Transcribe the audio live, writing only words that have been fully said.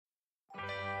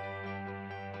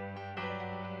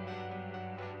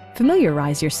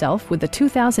Familiarize yourself with the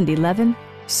 2011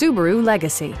 Subaru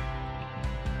Legacy.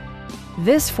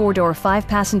 This four-door,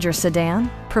 five-passenger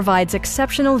sedan provides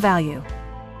exceptional value.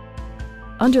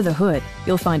 Under the hood,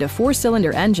 you'll find a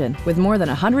four-cylinder engine with more than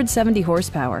 170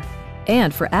 horsepower.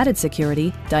 And for added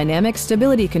security, dynamic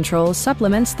stability control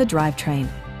supplements the drivetrain.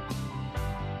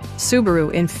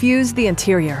 Subaru infused the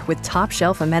interior with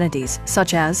top-shelf amenities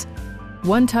such as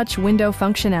one-touch window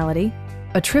functionality,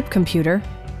 a trip computer,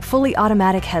 fully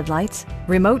automatic headlights,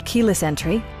 remote keyless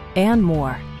entry, and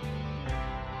more.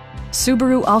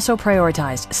 Subaru also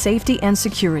prioritized safety and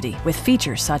security with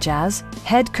features such as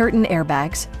head curtain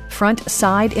airbags, front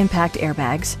side impact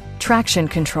airbags, traction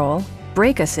control,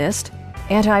 brake assist,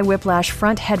 anti-whiplash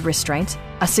front head restraints,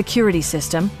 a security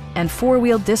system, and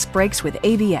four-wheel disc brakes with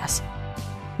ABS.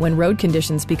 When road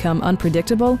conditions become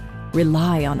unpredictable,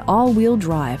 rely on all-wheel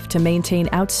drive to maintain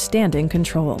outstanding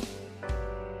control.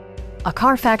 A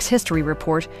Carfax history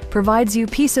report provides you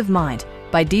peace of mind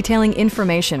by detailing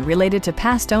information related to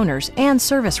past owners and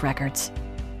service records.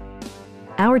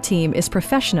 Our team is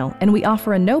professional and we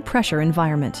offer a no-pressure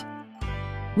environment.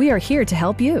 We are here to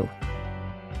help you.